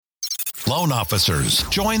loan officers.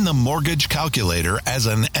 Join the Mortgage Calculator as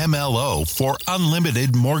an MLO for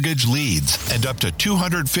unlimited mortgage leads and up to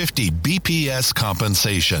 250 BPS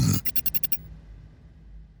compensation.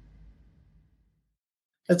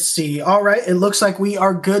 Let's see. All right. It looks like we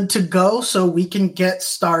are good to go, so we can get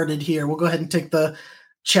started here. We'll go ahead and take the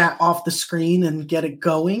chat off the screen and get it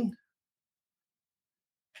going.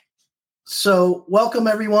 So welcome,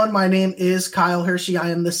 everyone. My name is Kyle Hershey.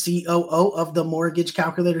 I am the COO of the Mortgage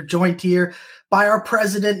Calculator, joined here by our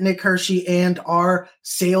president, Nick Hershey, and our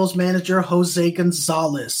sales manager, Jose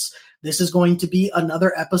Gonzalez. This is going to be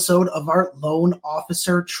another episode of our loan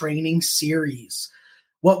officer training series.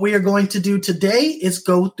 What we are going to do today is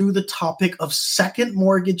go through the topic of second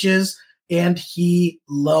mortgages and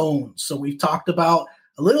HELOANS. So we've talked about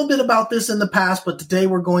a little bit about this in the past, but today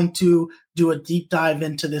we're going to do a deep dive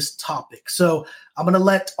into this topic. So I'm going to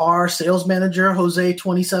let our sales manager, Jose,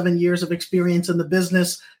 27 years of experience in the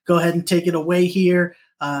business, go ahead and take it away here.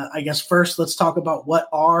 I guess first let's talk about what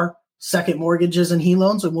are second mortgages and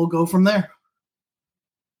HELOANS, and we'll go from there.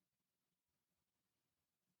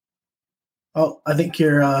 Oh, I think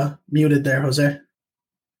you're muted there, Jose.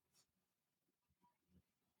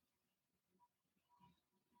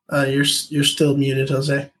 You're still muted,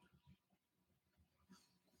 Jose.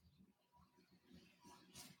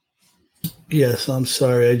 Yes, I'm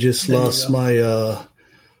sorry. I just lost my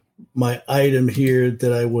my item here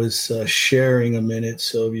that I was sharing a minute.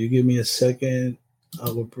 So if you give me a second, I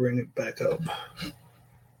will bring it back up.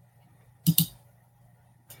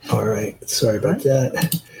 All right. Sorry about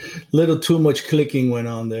that. Little too much clicking went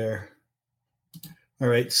on there. All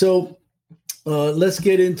right. So let's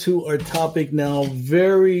get into our topic now.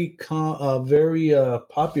 Very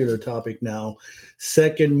popular topic now.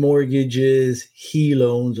 Second mortgages,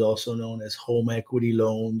 HELOANS, also known as home equity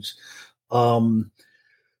loans.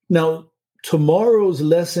 Now, tomorrow's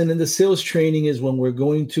lesson in the sales training is when we're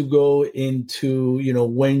going to go into,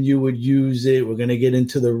 when you would use it. We're going to get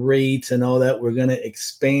into the rates and all that. We're going to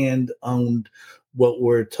expand on what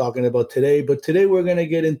we're talking about today. But today we're going to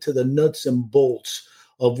get into the nuts and bolts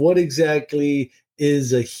of what exactly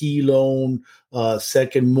is a HELOAN,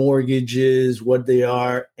 second mortgages, what they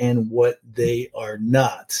are and what they are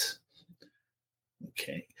not.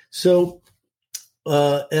 Okay, so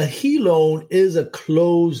a HELOAN is a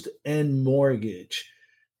closed-end mortgage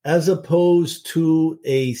as opposed to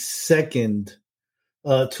a second,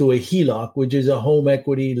 to a HELOC, which is a home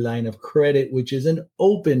equity line of credit, which is an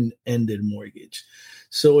open-ended mortgage.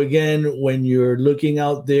 So again, when you're looking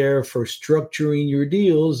out there for structuring your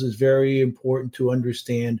deals, it's very important to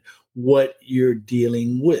understand what you're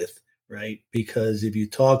dealing with, right? Because if you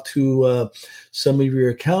talk to some of your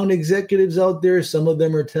account executives out there, some of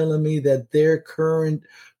them are telling me that their current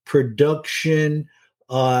production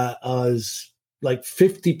is like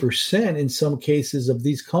 50% in some cases of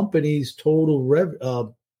these companies' total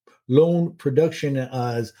loan production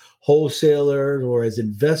as wholesalers or as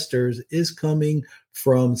investors is coming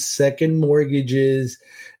from second mortgages.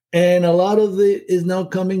 And a lot of it is now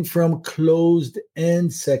coming from closed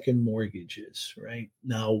and second mortgages, right?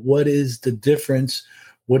 Now, what is the difference?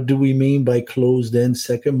 What do we mean by closed end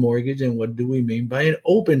second mortgage? And what do we mean by an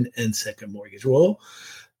open end second mortgage? Well,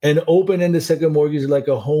 an open ended second mortgage, like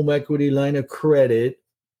a home equity line of credit,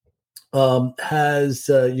 has,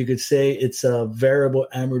 you could say it's a variable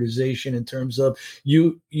amortization in terms of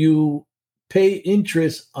you pay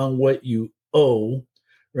interest on what you owe,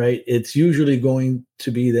 right? It's usually going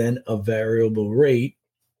to be then a variable rate.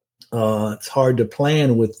 It's hard to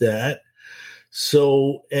plan with that.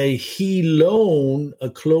 So a HELOAN, a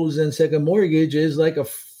closed-end second mortgage, is like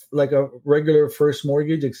a regular first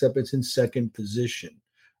mortgage, except it's in second position,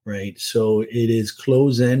 right? So it is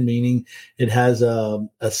closed-end, meaning it has a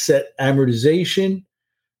set amortization,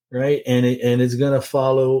 right? And it's going to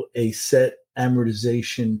follow a set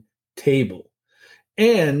amortization table.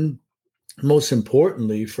 And most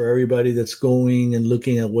importantly, for everybody that's going and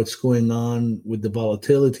looking at what's going on with the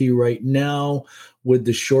volatility right now with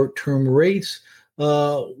the short-term rates,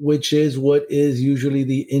 which is what is usually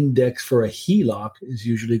the index for a HELOC, is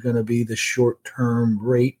usually going to be the short-term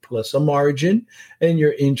rate plus a margin, and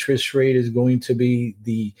your interest rate is going to be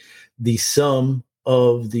the sum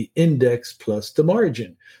of the index plus the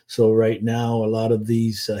margin. So right now, a lot of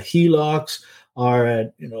these HELOCs are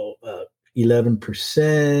at 11%,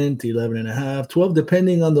 11.5%, 12%,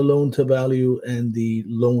 depending on the loan to value and the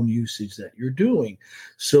loan usage that you're doing.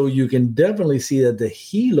 So you can definitely see that the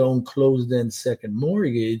HELOAN closed-end second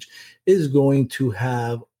mortgage is going to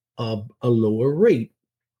have a lower rate.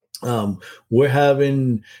 We're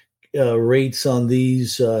having rates on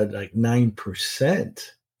these like 9%,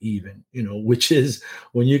 even, which is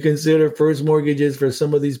when you consider first mortgages for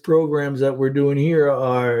some of these programs that we're doing here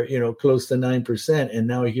are, close to 9%. And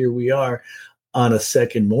now here we are on a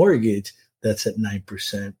second mortgage that's at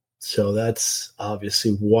 9%. So that's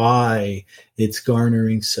obviously why it's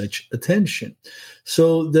garnering such attention.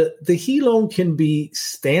 So the HELOAN can be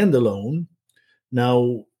standalone.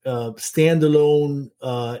 Now, standalone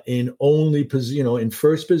in only in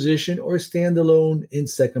first position, or standalone in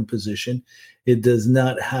second position. It does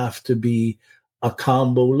not have to be a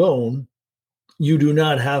combo loan. You do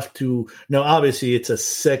not have to. Now, obviously, it's a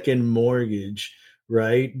second mortgage,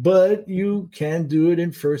 right? But you can do it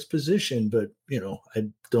in first position. But, I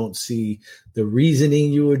don't see the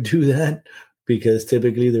reasoning you would do that, because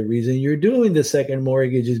typically the reason you're doing the second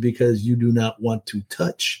mortgage is because you do not want to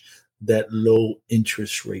touch that low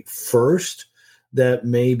interest rate first. That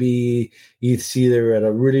maybe it's either at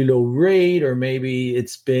a really low rate, or maybe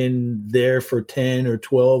it's been there for 10 or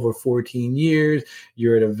 12 or 14 years.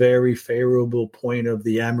 You're at a very favorable point of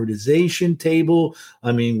the amortization table.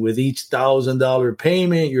 I mean, with each $1,000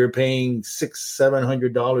 payment, you're paying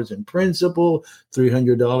 $600-$700 in principal,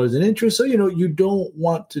 $300 in interest. So, you don't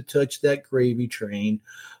want to touch that gravy train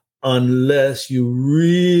unless you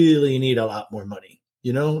really need a lot more money.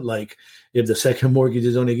 Like if the second mortgage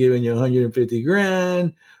is only giving you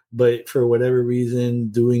 $150,000, but for whatever reason,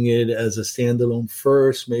 doing it as a standalone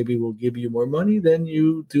first maybe will give you more money, then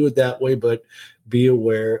you do it that way. But be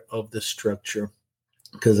aware of the structure,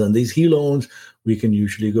 because on these HELOANs, we can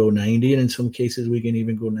usually go 90, and in some cases we can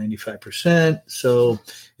even go 95%. So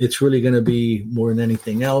it's really going to be more than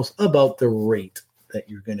anything else about the rate that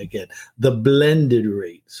you're going to get, the blended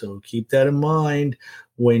rate. So keep that in mind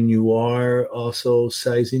when you are also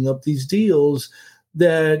sizing up these deals,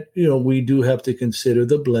 that, we do have to consider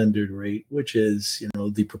the blended rate, which is,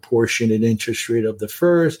 the proportionate interest rate of the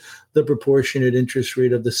first, the proportionate interest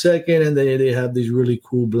rate of the second. And they have these really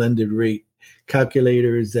cool blended rate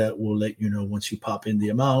calculators that will let you know, once you pop in the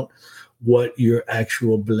amount, what your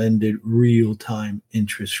actual blended real-time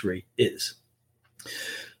interest rate is.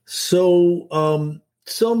 So,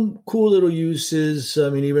 some cool little uses. I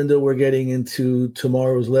mean, even though we're getting into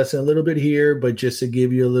tomorrow's lesson a little bit here, but just to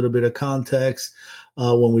give you a little bit of context,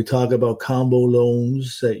 when we talk about combo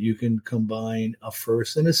loans that you can combine a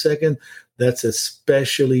first and a second, that's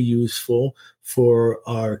especially useful for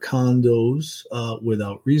our condos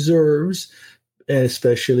without reserves, and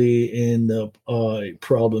especially in the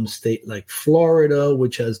problem state like Florida,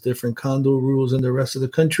 which has different condo rules than the rest of the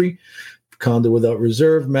country. Condo without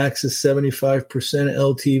reserve, max is 75%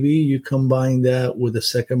 LTV. You combine that with a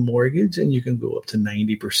second mortgage, and you can go up to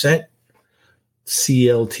 90%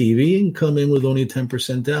 CLTV and come in with only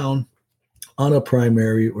 10% down on a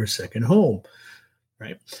primary or second home,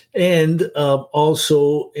 right? And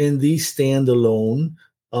also in the standalone,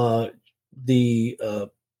 the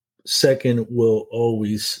second will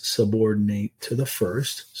always subordinate to the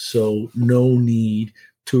first, so no need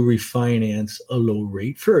to refinance a low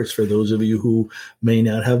rate first. For those of you who may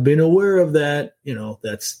not have been aware of that,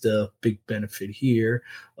 that's the big benefit here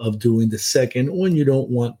of doing the second when you don't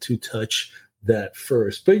want to touch that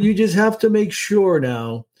first. But you just have to make sure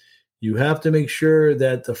now,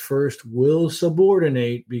 that the first will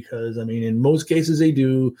subordinate, because, in most cases they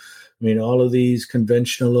do. All of these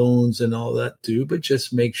conventional loans and all that do, but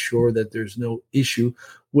just make sure that there's no issue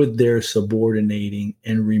with their subordinating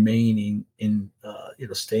and remaining in,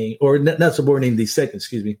 staying, or not subordinating the second,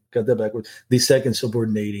 got that backwards, the second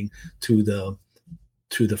subordinating to the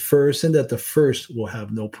first, and that the first will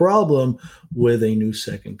have no problem with a new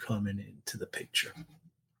second coming into the picture.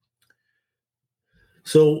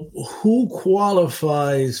 So who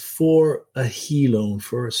qualifies for a HELOAN,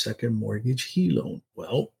 for a second mortgage HELOAN?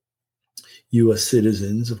 Well, U.S.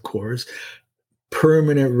 citizens, of course,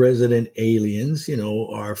 permanent resident aliens,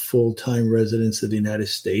 are full-time residents of the United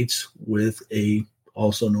States with a,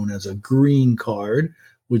 also known as a green card,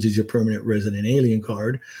 which is your permanent resident alien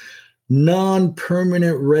card,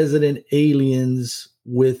 non-permanent resident aliens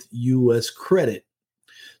with U.S. credit.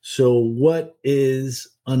 So what is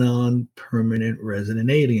a non-permanent resident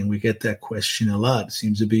alien? We get that question a lot. It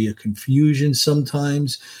seems to be a confusion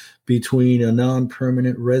sometimes between a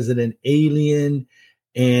non-permanent resident alien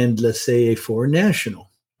and, let's say, a foreign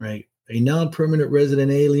national, right? A non-permanent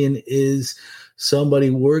resident alien is somebody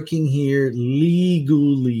working here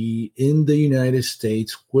legally in the United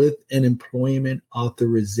States with an employment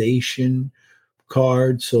authorization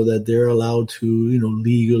card, so that they're allowed to,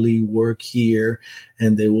 legally work here,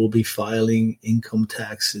 and they will be filing income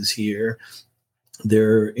taxes here.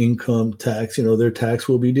 Their income tax, their tax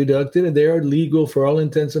will be deducted, and they are legal for all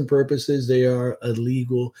intents and purposes. They are a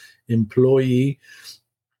legal employee.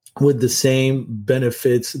 with the same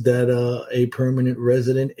benefits that a permanent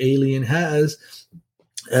resident alien has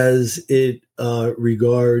as it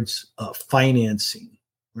regards financing,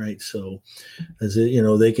 right? So as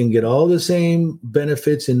it, they can get all the same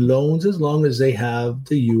benefits in loans as long as they have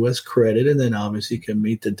the U.S. credit, and then obviously can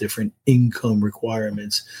meet the different income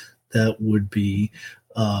requirements that would be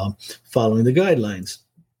following the guidelines.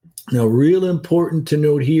 Now, real important to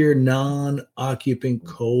note here, non-occupant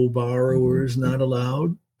co-borrowers not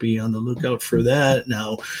allowed. Be on the lookout for that.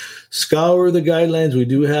 Now, scour the guidelines. We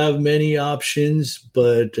do have many options,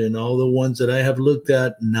 but in all the ones that I have looked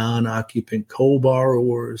at, non-occupant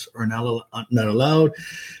co-borrowers are not allowed.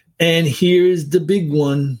 And here's the big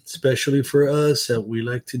one, especially for us, that we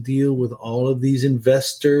like to deal with all of these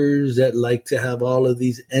investors that like to have all of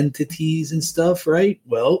these entities and stuff, right?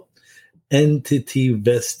 Well, entity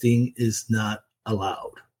vesting is not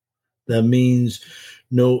allowed. That means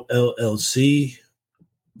no LLC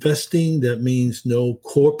vesting. That means no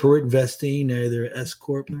corporate vesting, either S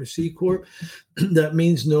Corp or C Corp. That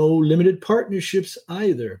means no limited partnerships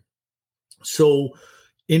either. So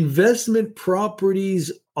investment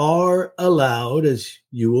properties are allowed, as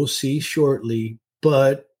you will see shortly,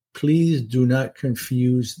 but please do not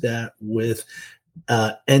confuse that with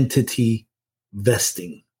entity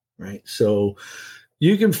vesting, right? So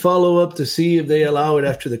you can follow up to see if they allow it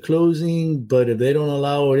after the closing, but if they don't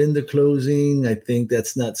allow it in the closing, I think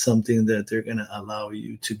that's not something that they're going to allow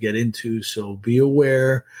you to get into. So be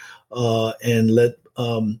aware and let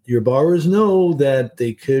your borrowers know that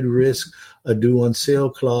they could risk a due on sale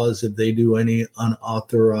clause if they do any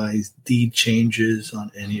unauthorized deed changes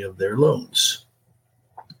on any of their loans.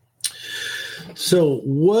 So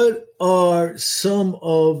what are some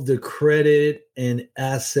of the credit and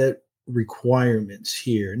asset requirements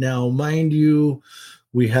here? Now, mind you,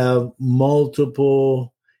 we have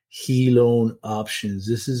multiple HELOAN options.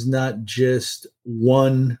 This is not just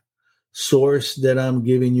one source that I'm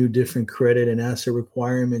giving you different credit and asset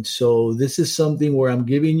requirements. So this is something where I'm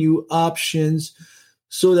giving you options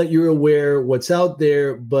so that you're aware what's out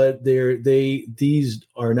there, but these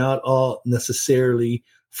are not all necessarily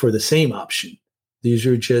for the same option. These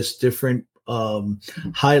are just different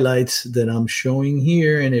highlights that I'm showing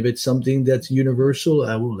here. And if it's something that's universal,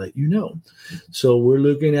 I will let you know. So we're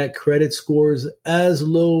looking at credit scores as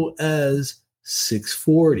low as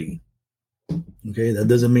 640. Okay, that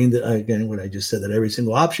doesn't mean that, again, what I just said, that every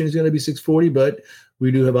single option is going to be 640, but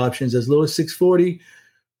we do have options as low as 640,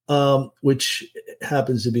 which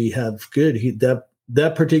happens to have good.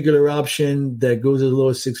 That particular option that goes as low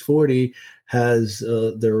as 640 has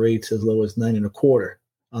the rates as low as 9.25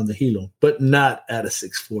 on the HELOAN, but not at a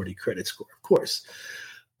 640 credit score, of course.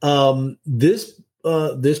 This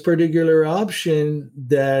particular option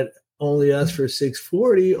that only asks for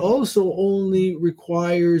 640 also only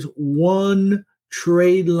requires one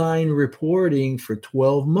trade line reporting for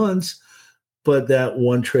 12 months, but that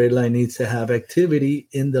one trade line needs to have activity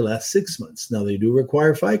in the last 6 months. Now, they do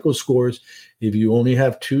require FICO scores. If you only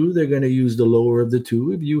have 2, they're going to use the lower of the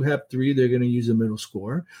 2. If you have 3, they're going to use the middle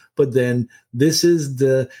score. But then this is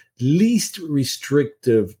the least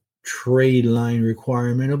restrictive trade line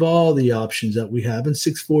requirement of all the options that we have, and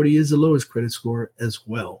 640 is the lowest credit score as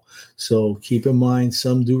well. So keep in mind,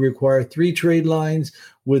 some do require 3 trade lines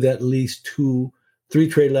with at least 3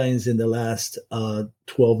 trade lines in the last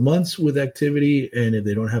 12 months with activity, and if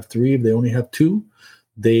they don't have 3, if they only have 2,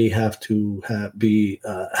 they have to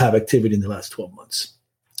have activity in the last 12 months,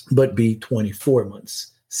 but be 24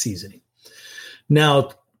 months seasoning.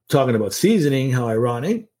 Now, talking about seasoning, how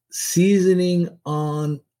ironic, seasoning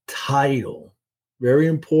on title, very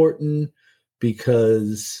important,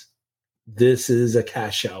 because this is a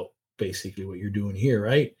cash out, basically what you're doing here,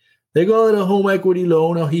 right? They call it a home equity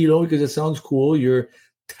loan, a HELOAN, because it sounds cool. You're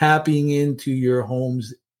tapping into your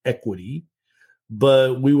home's equity,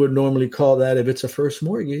 but we would normally call that, if it's a first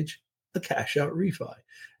mortgage, a cash out refi.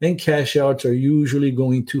 And cash outs are usually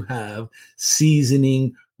going to have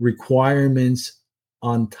seasoning requirements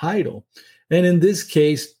on title. And in this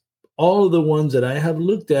case, all of the ones that I have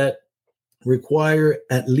looked at require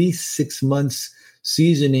at least 6 months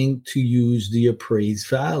seasoning to use the appraised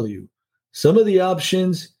value. Some of the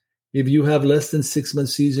options, if you have less than 6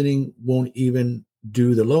 months seasoning, won't even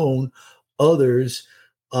do the loan. Others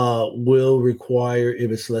will require, if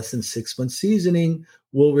it's less than 6 months seasoning,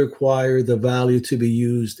 will require the value to be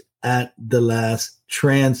used at the last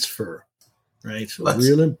transfer, right? So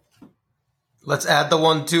let's add the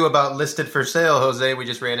one too about listed for sale, Jose. We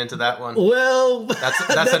just ran into that one. Well, that's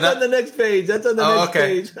on the next page. That's on the next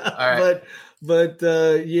page. All right. But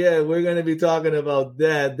yeah, we're going to be talking about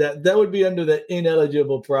that. That would be under the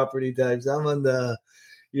ineligible property types. I'm on the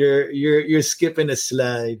you're skipping a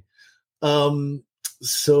slide.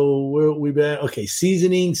 So we've been okay.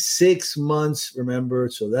 Seasoning 6 months. Remember,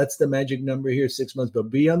 so that's the magic number here, 6 months. But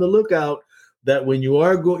be on the lookout that when you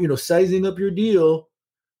are sizing up your deal,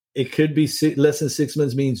 it could be less than 6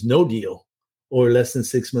 months means no deal, or less than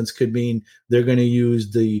 6 months could mean they're going to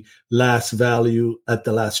use the last value at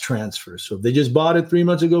the last transfer. So if they just bought it 3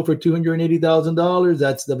 months ago for $280,000,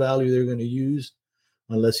 that's the value they're going to use,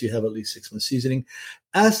 unless you have at least 6 months seasoning.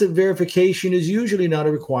 Asset verification is usually not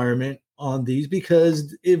a requirement on these,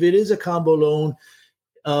 because if it is a combo loan,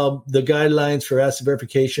 the guidelines for asset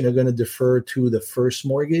verification are going to defer to the first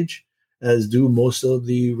mortgage, as do most of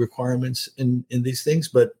the requirements in these things.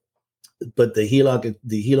 But the HELOC,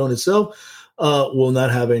 the HELOAN itself, will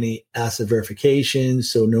not have any asset verification,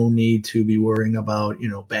 so no need to be worrying about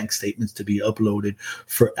bank statements to be uploaded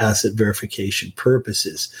for asset verification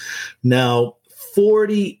purposes. Now,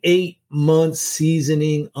 48 months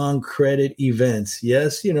seasoning on credit events.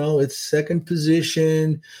 Yes, it's second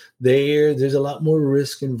position. There's a lot more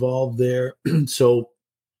risk involved there. So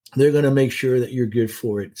they're going to make sure that you're good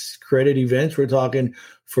for it. Credit events, we're talking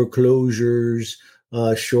foreclosures,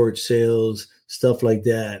 short sales, stuff like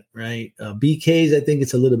that, right? BKs, I think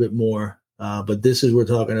it's a little bit more. But this is we're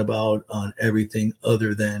talking about on everything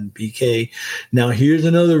other than BK. Now, here's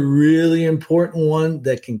another really important one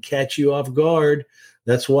that can catch you off guard.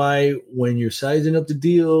 That's why when you're sizing up the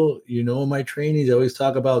deal, in my trainings, I always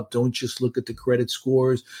talk about don't just look at the credit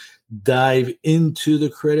scores, dive into the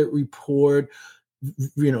credit report,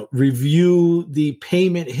 review the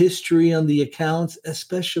payment history on the accounts,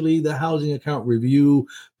 especially the housing account, review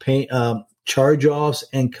charge-offs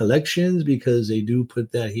and collections, because they do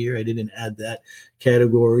put that here. I didn't add that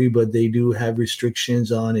category, but they do have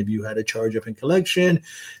restrictions on if you had a charge-off and collection.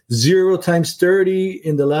 0 times 30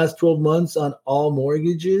 in the last 12 months on all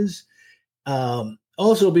mortgages.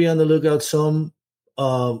 Also be on the lookout. Some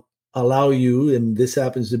allow you, and this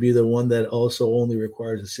happens to be the one that also only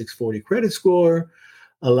requires a 640 credit score,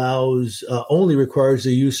 only requires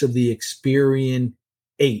the use of the Experian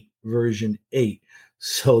 8, version 8.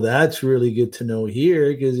 So that's really good to know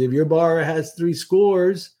here, because if your borrower has 3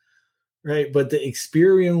 scores, right, but the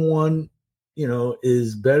Experian one,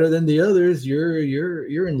 is better than the others, you're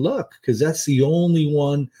in luck, because that's the only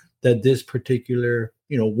one that this particular,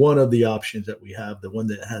 one of the options that we have, the one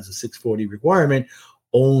that has a 640 requirement,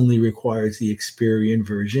 only requires the Experian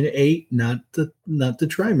version 8, not the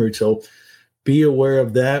Tri-Merge. So be aware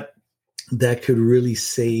of that. That could really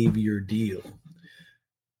save your deal.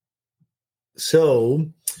 So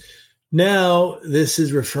now this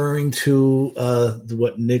is referring to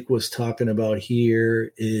what Nick was talking about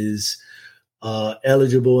here is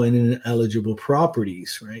eligible and ineligible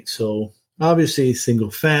properties, right? So obviously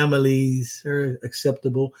single families are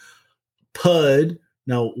acceptable. PUD.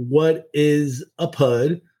 Now, what is a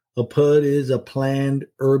PUD? A PUD is a planned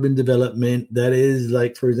urban development that is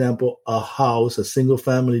like, for example, a house, a single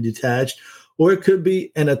family detached, or it could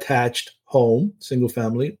be an attached home, single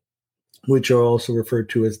family, which are also referred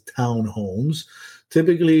to as townhomes.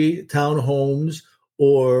 Typically, townhomes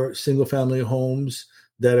or single-family homes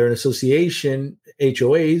that are in association,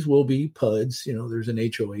 HOAs, will be PUDs. There's an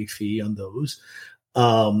HOA fee on those.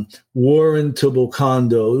 Warrantable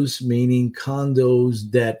condos, meaning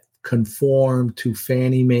condos that conform to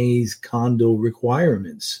Fannie Mae's condo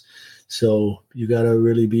requirements. So you got to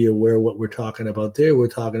really be aware of what we're talking about there. We're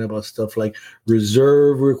talking about stuff like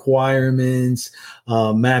reserve requirements,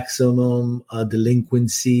 maximum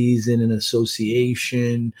delinquencies in an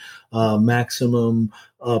association, maximum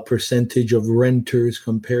percentage of renters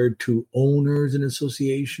compared to owners in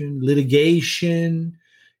association, litigation,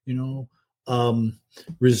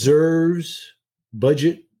 reserves,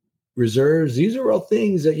 budget reserves. These are all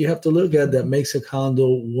things that you have to look at that makes a condo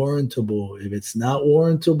warrantable. If it's not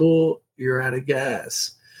warrantable, you're out of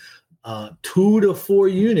gas. 2 to 4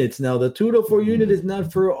 units. Now, the 2 to 4 unit is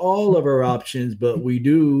not for all of our options, but we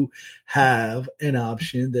do have an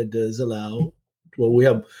option that does allow, well, we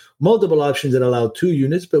have multiple options that allow 2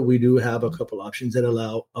 units, but we do have a couple options that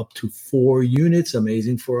allow up to 4 units.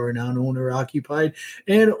 Amazing for our non-owner occupied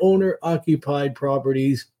and owner occupied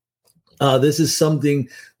properties. This is something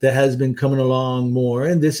that has been coming along more,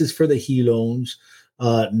 and this is for the HELOANs,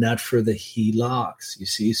 not for the HELOCs, you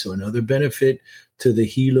see. So another benefit to the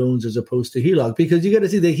HELOANs as opposed to HELOC, because you got to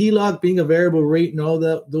see the HELOC being a variable rate and all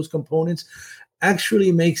those components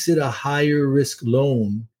actually makes it a higher risk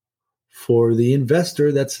loan for the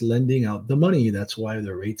investor that's lending out the money. That's why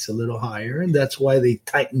the rate's a little higher, and that's why they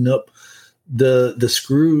tighten up the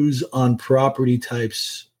screws on property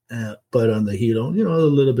types. But on the HELOAN, a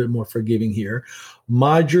little bit more forgiving here.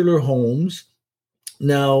 Modular homes.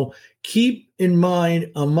 Now, keep in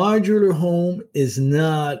mind, a modular home is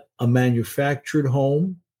not a manufactured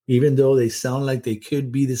home, even though they sound like they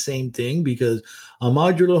could be the same thing, because a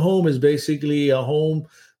modular home is basically a home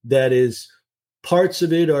that is parts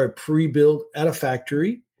of it are pre-built at a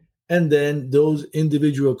factory, and then those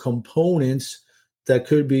individual components that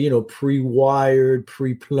could be, pre-wired,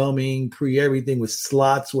 pre-plumbing, pre-everything with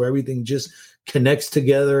slots where everything just connects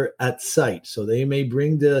together at site. So they may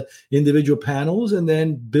bring the individual panels and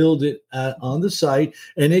then build it on the site,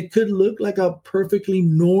 and it could look like a perfectly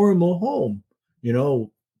normal home,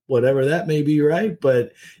 whatever that may be, right?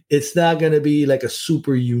 But it's not going to be like a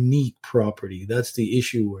super unique property. That's the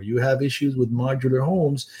issue where you have issues with modular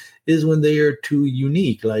homes, is when they are too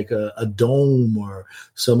unique, like a dome or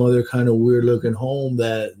some other kind of weird looking home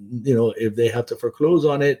that, if they have to foreclose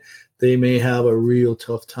on it, they may have a real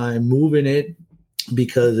tough time moving it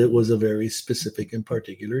because it was a very specific and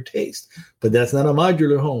particular taste. But that's not a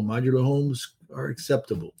modular home. Modular homes are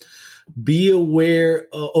acceptable. Be aware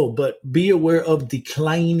of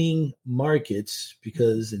declining markets,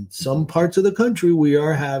 because in some parts of the country we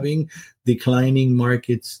are having declining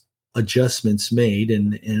markets adjustments made,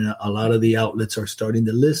 and a lot of the outlets are starting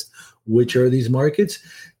to list which are these markets.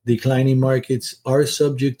 Declining markets are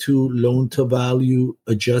subject to loan to value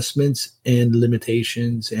adjustments and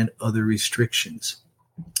limitations and other restrictions.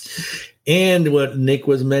 And what Nick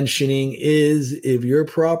was mentioning is, if your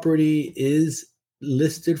property is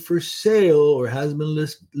listed for sale or has been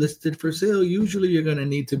listed for sale, usually you're going to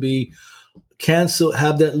need to be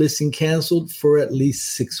have that listing canceled for at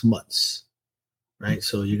least 6 months, right?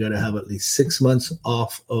 So you got to have at least 6 months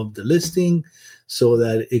off of the listing so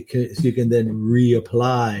that you can then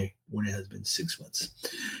reapply when it has been 6 months.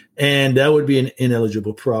 And that would be an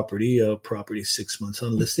ineligible property, a property 6 months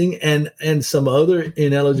on listing. And some other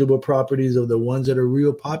ineligible properties of the ones that are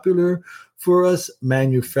real popular for us,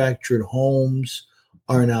 manufactured homes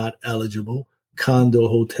are not eligible. Condo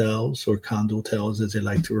hotels, or condotels as they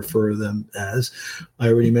like to refer to them as. I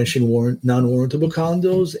already mentioned non-warrantable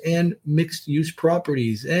condos and mixed use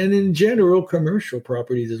properties, and in general commercial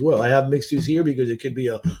properties as well. I have mixed use here because it could be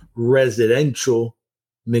a residential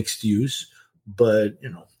mixed use, but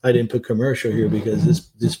I didn't put commercial here because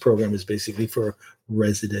this program is basically for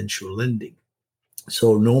residential lending.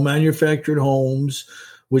 So no manufactured homes,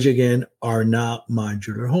 which again are not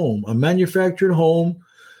modular home. A manufactured home,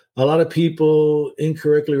 a lot of people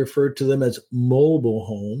incorrectly refer to them as mobile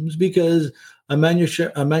homes, because a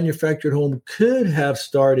manufactured home could have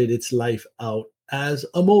started its life out as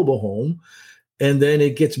a mobile home, and then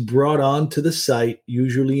it gets brought onto the site,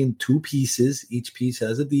 usually in 2 pieces. Each piece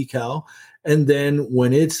has a decal. And then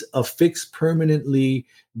when it's affixed permanently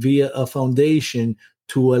via a foundation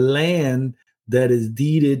to a land that is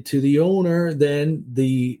deeded to the owner, then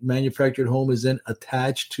the manufactured home is then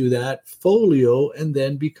attached to that folio and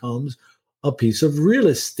then becomes a piece of real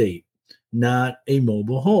estate, not a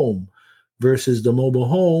mobile home, versus the mobile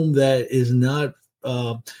home that is not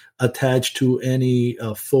attached to any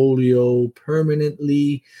folio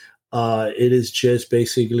permanently. It is just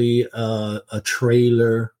basically a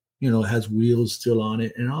trailer, has wheels still on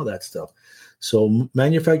it and all that stuff. So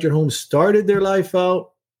manufactured homes started their life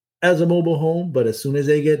out as a mobile home, but as soon as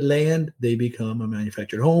they get land, they become a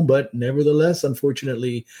manufactured home. But nevertheless,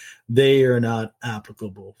 unfortunately, they are not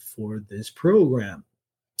applicable for this program.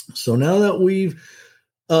 So now that we've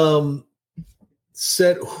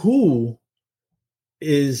said who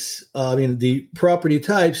is, the property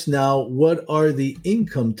types, now what are the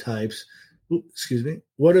income types?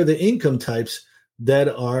 What are the income types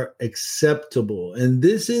that are acceptable? And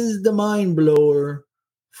this is the mind blower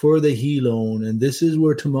for the HELOAN. And this is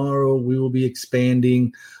where tomorrow we will be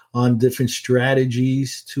expanding on different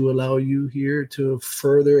strategies to allow you here to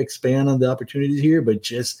further expand on the opportunities here. But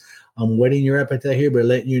just, I'm whetting your appetite here, but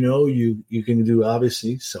letting you know you can do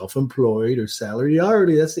obviously self-employed or salary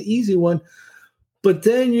hourly. That's the easy one. But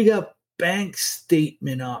then you got bank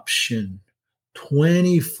statement option,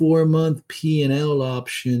 24-month P&L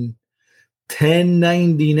option,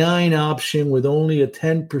 1099 option with only a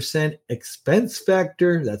 10% expense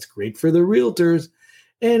factor. That's great for the realtors.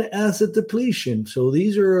 And asset depletion. So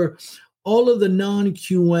these are all of the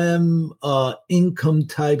non-QM income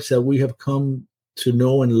types that we have come to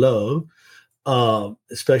know and love,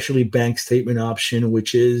 especially bank statement option,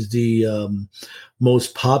 which is the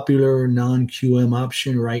most popular non-QM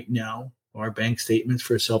option right now, are bank statements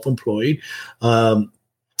for self-employed.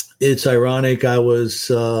 It's ironic. I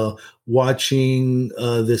was watching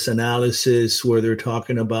this analysis where they're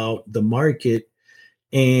talking about the market,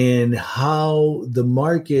 and how the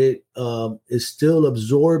market is still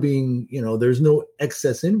absorbing, there's no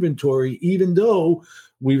excess inventory, even though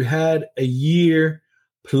we've had a year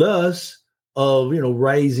plus of,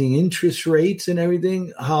 rising interest rates and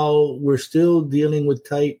everything, how we're still dealing with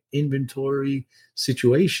tight inventory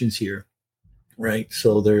situations here. Right.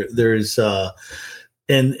 So there's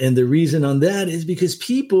and the reason on that is because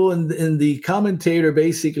people, and the commentator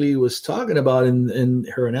basically was talking about, and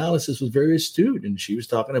her analysis was very astute. And she was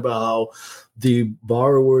talking about how the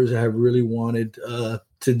borrowers have really wanted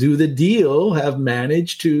to do the deal, have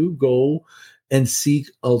managed to go and seek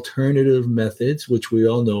alternative methods, which we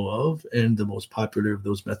all know of. And the most popular of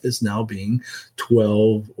those methods now being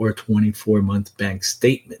 12 or 24-month bank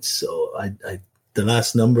statements. So the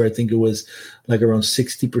last number, I think it was like around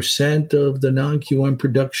 60% of the non-QM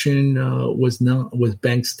production was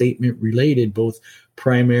bank statement related, both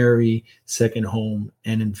primary, second home,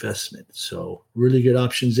 and investment. So really good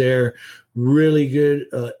options there. Really good,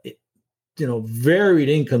 varied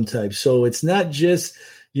income types. So it's not just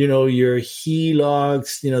your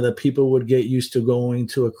HELOCs, that people would get used to going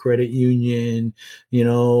to a credit union,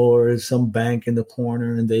 or some bank in the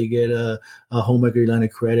corner and they get a home equity line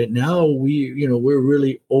of credit. Now we're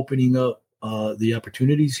really opening up the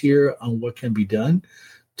opportunities here on what can be done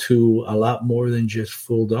to a lot more than just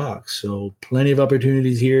full docs. So plenty of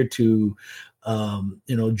opportunities here to,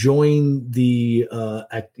 join the,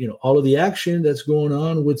 all of the action that's going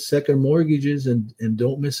on with second mortgages and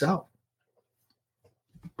don't miss out.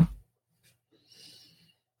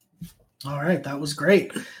 All right, that was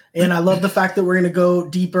great. And I love the fact that we're going to go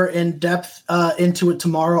deeper in depth into it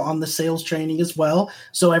tomorrow on the sales training as well.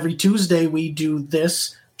 So every Tuesday we do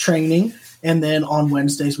this training, and then on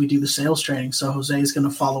Wednesdays we do the sales training. So Jose is going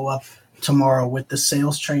to follow up tomorrow with the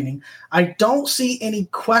sales training. I don't see any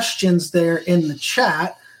questions there in the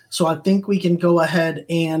chat, so I think we can go ahead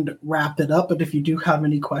and wrap it up. But if you do have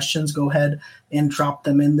any questions, go ahead and drop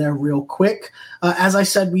them in there real quick. As I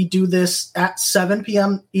said, we do this at 7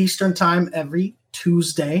 p.m. Eastern time every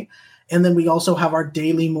Tuesday. And then we also have our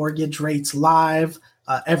daily mortgage rates live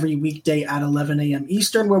every weekday at 11 a.m.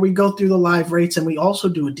 Eastern, where we go through the live rates and we also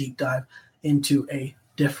do a deep dive into a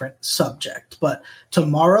different subject. But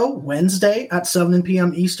tomorrow, Wednesday at 7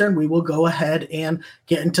 p.m. Eastern, we will go ahead and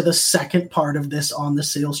get into the second part of this on the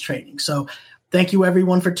sales training. So thank you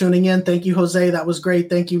everyone for tuning in. Thank you, Jose. That was great.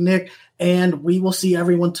 Thank you, Nick. And we will see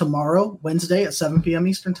everyone tomorrow, Wednesday at 7 p.m.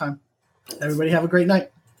 Eastern time. Everybody have a great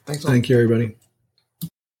night. Thanks. Thank you, everybody.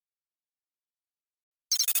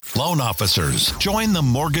 Loan officers, join the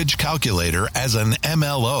Mortgage Calculator as an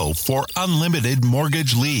MLO for unlimited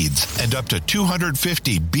mortgage leads and up to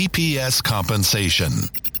 250 BPS compensation.